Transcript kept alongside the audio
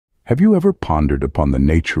Have you ever pondered upon the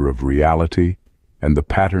nature of reality and the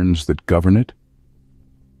patterns that govern it?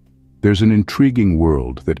 There's an intriguing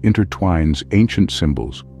world that intertwines ancient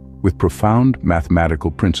symbols with profound mathematical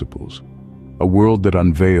principles, a world that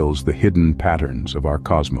unveils the hidden patterns of our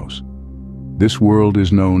cosmos. This world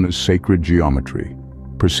is known as sacred geometry,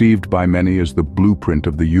 perceived by many as the blueprint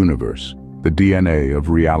of the universe, the DNA of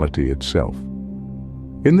reality itself.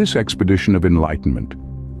 In this expedition of enlightenment,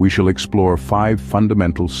 we shall explore 5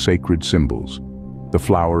 fundamental sacred symbols: the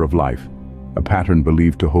flower of life, a pattern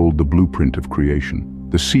believed to hold the blueprint of creation;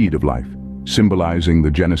 the seed of life, symbolizing the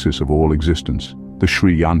genesis of all existence; the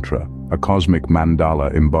Sri Yantra, a cosmic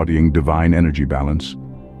mandala embodying divine energy balance;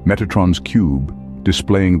 Metatron's cube,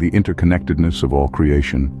 displaying the interconnectedness of all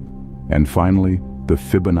creation; and finally, the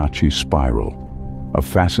Fibonacci spiral, a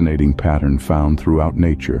fascinating pattern found throughout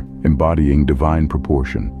nature, embodying divine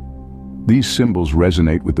proportion. These symbols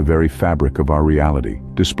resonate with the very fabric of our reality,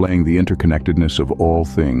 displaying the interconnectedness of all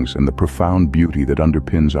things and the profound beauty that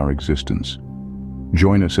underpins our existence.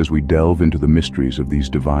 Join us as we delve into the mysteries of these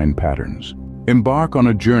divine patterns. Embark on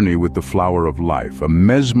a journey with the flower of life, a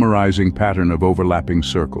mesmerizing pattern of overlapping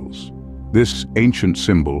circles. This ancient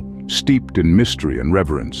symbol, steeped in mystery and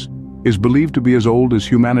reverence, is believed to be as old as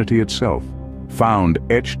humanity itself. Found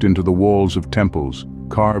etched into the walls of temples,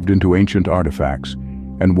 carved into ancient artifacts,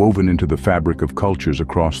 and woven into the fabric of cultures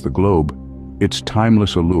across the globe, its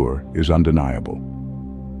timeless allure is undeniable.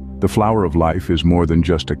 The flower of life is more than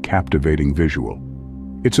just a captivating visual.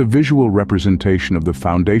 It's a visual representation of the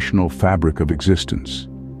foundational fabric of existence,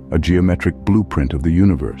 a geometric blueprint of the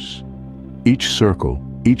universe. Each circle,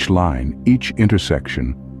 each line, each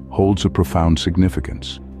intersection holds a profound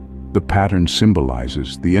significance. The pattern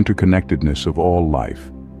symbolizes the interconnectedness of all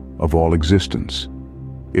life, of all existence.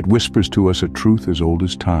 It whispers to us a truth as old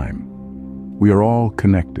as time. We are all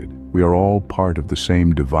connected. We are all part of the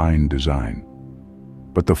same divine design.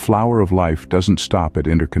 But the flower of life doesn't stop at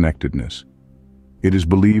interconnectedness. It is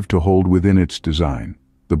believed to hold within its design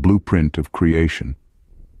the blueprint of creation.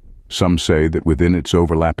 Some say that within its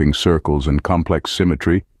overlapping circles and complex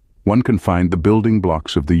symmetry, one can find the building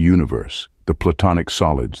blocks of the universe, the platonic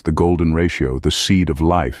solids, the golden ratio, the seed of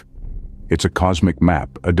life. It's a cosmic map,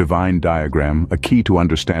 a divine diagram, a key to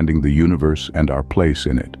understanding the universe and our place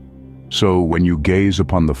in it. So when you gaze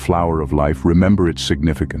upon the flower of life, remember its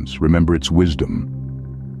significance, remember its wisdom.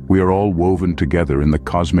 We are all woven together in the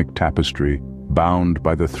cosmic tapestry, bound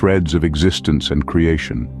by the threads of existence and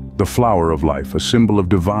creation. The flower of life, a symbol of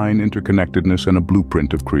divine interconnectedness and a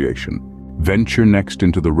blueprint of creation. Venture next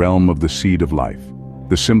into the realm of the seed of life,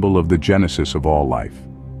 the symbol of the genesis of all life.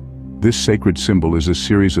 This sacred symbol is a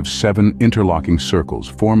series of 7 interlocking circles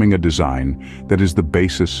forming a design that is the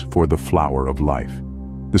basis for the flower of life.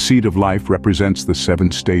 The seed of life represents the 7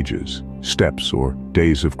 stages, steps or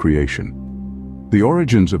days of creation. The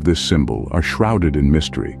origins of this symbol are shrouded in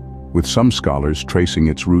mystery, with some scholars tracing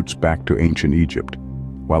its roots back to ancient Egypt,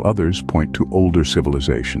 while others point to older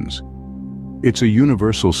civilizations. It's a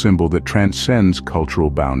universal symbol that transcends cultural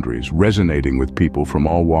boundaries, resonating with people from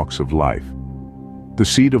all walks of life. The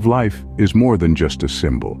seed of life is more than just a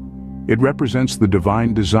symbol. It represents the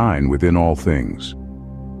divine design within all things.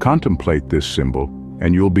 Contemplate this symbol,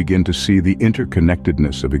 and you'll begin to see the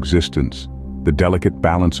interconnectedness of existence, the delicate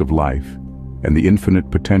balance of life, and the infinite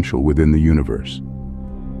potential within the universe.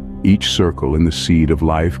 Each circle in the seed of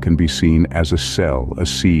life can be seen as a cell, a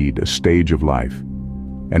seed, a stage of life.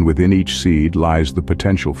 And within each seed lies the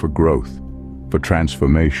potential for growth, for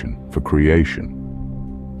transformation, for creation.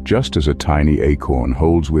 Just as a tiny acorn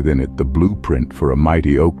holds within it the blueprint for a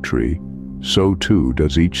mighty oak tree, so too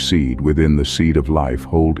does each seed within the seed of life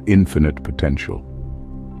hold infinite potential.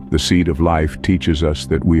 The seed of life teaches us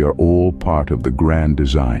that we are all part of the grand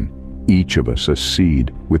design, each of us a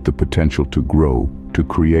seed with the potential to grow, to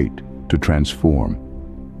create, to transform.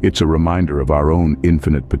 It's a reminder of our own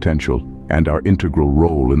infinite potential and our integral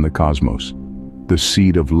role in the cosmos. The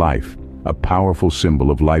seed of life, a powerful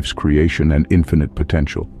symbol of life's creation and infinite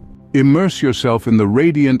potential. Immerse yourself in the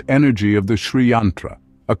radiant energy of the Sri Yantra,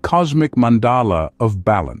 a cosmic mandala of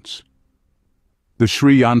balance. The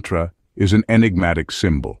Sri Yantra is an enigmatic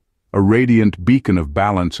symbol, a radiant beacon of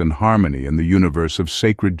balance and harmony in the universe of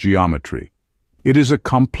sacred geometry. It is a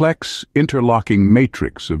complex, interlocking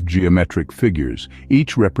matrix of geometric figures,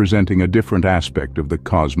 each representing a different aspect of the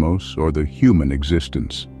cosmos or the human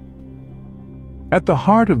existence. At the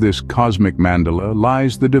heart of this cosmic mandala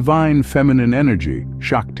lies the divine feminine energy,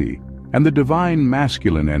 Shakti, and the divine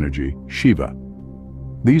masculine energy, Shiva.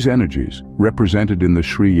 These energies, represented in the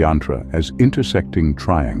Sri Yantra as intersecting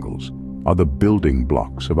triangles, are the building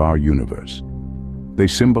blocks of our universe. They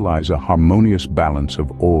symbolize a harmonious balance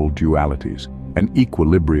of all dualities, an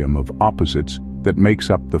equilibrium of opposites that makes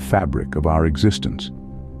up the fabric of our existence.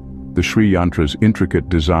 The Sri Yantra's intricate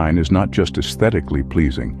design is not just aesthetically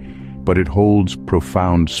pleasing, but it holds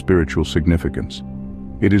profound spiritual significance.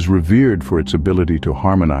 It is revered for its ability to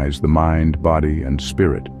harmonize the mind, body, and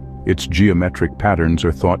spirit. Its geometric patterns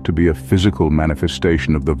are thought to be a physical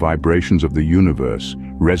manifestation of the vibrations of the universe,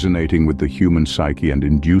 resonating with the human psyche and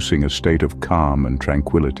inducing a state of calm and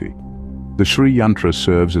tranquility. The Sri Yantra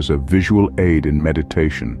serves as a visual aid in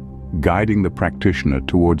meditation, guiding the practitioner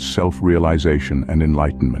towards self-realization and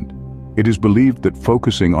enlightenment. It is believed that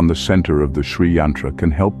focusing on the center of the Sri Yantra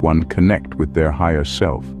can help one connect with their higher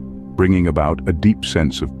self, bringing about a deep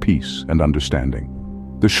sense of peace and understanding.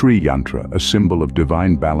 The Sri Yantra, a symbol of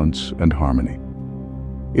divine balance and harmony.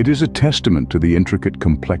 It is a testament to the intricate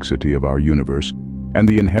complexity of our universe and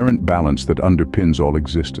the inherent balance that underpins all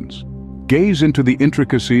existence. Gaze into the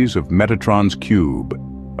intricacies of Metatron's cube,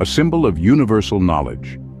 a symbol of universal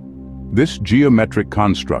knowledge. This geometric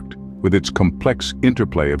construct, with its complex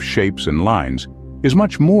interplay of shapes and lines, is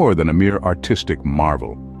much more than a mere artistic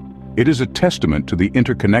marvel. It is a testament to the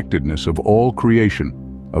interconnectedness of all creation,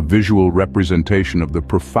 a visual representation of the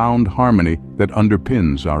profound harmony that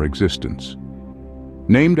underpins our existence.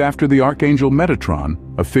 Named after the archangel Metatron,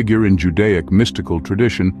 a figure in Judaic mystical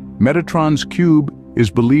tradition, Metatron's cube is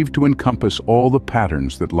believed to encompass all the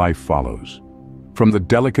patterns that life follows. From the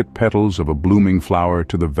delicate petals of a blooming flower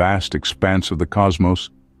to the vast expanse of the cosmos,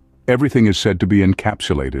 everything is said to be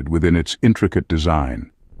encapsulated within its intricate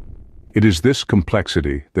design. It is this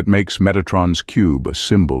complexity that makes Metatron's cube a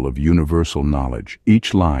symbol of universal knowledge.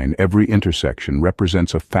 Each line, every intersection,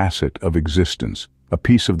 represents a facet of existence, a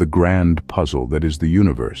piece of the grand puzzle that is the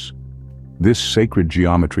universe. This sacred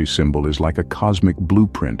geometry symbol is like a cosmic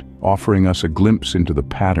blueprint, offering us a glimpse into the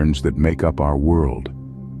patterns that make up our world.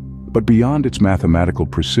 But beyond its mathematical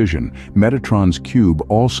precision, Metatron's cube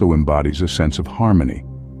also embodies a sense of harmony.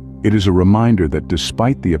 It is a reminder that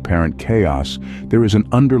despite the apparent chaos, there is an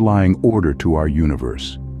underlying order to our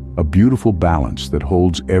universe, a beautiful balance that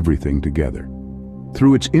holds everything together.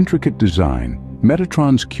 Through its intricate design,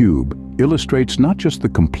 Metatron's cube illustrates not just the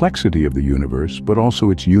complexity of the universe, but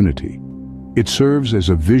also its unity. It serves as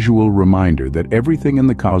a visual reminder that everything in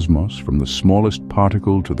the cosmos, from the smallest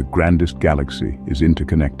particle to the grandest galaxy, is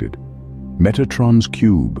interconnected. Metatron's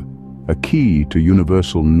cube, a key to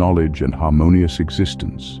universal knowledge and harmonious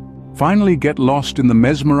existence. Finally, get lost in the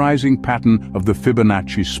mesmerizing pattern of the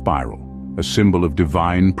Fibonacci spiral, a symbol of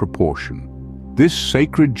divine proportion. This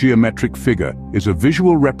sacred geometric figure is a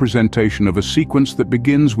visual representation of a sequence that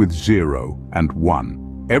begins with 0 and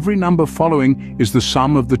 1. Every number following is the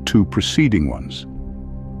sum of the two preceding ones.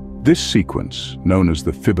 This sequence, known as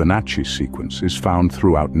the Fibonacci sequence, is found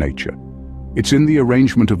throughout nature. It's in the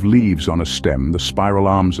arrangement of leaves on a stem, the spiral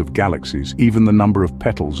arms of galaxies, even the number of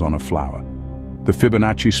petals on a flower. The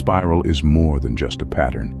Fibonacci spiral is more than just a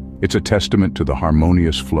pattern. It's a testament to the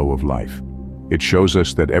harmonious flow of life. It shows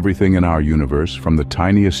us that everything in our universe, from the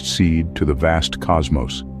tiniest seed to the vast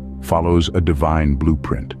cosmos, follows a divine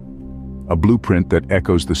blueprint. A blueprint that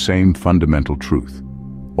echoes the same fundamental truth.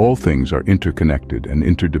 All things are interconnected and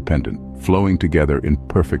interdependent, flowing together in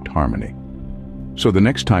perfect harmony. So the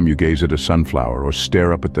next time you gaze at a sunflower or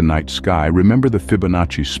stare up at the night sky, remember the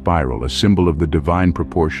Fibonacci spiral, a symbol of the divine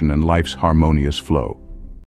proportion and life's harmonious flow.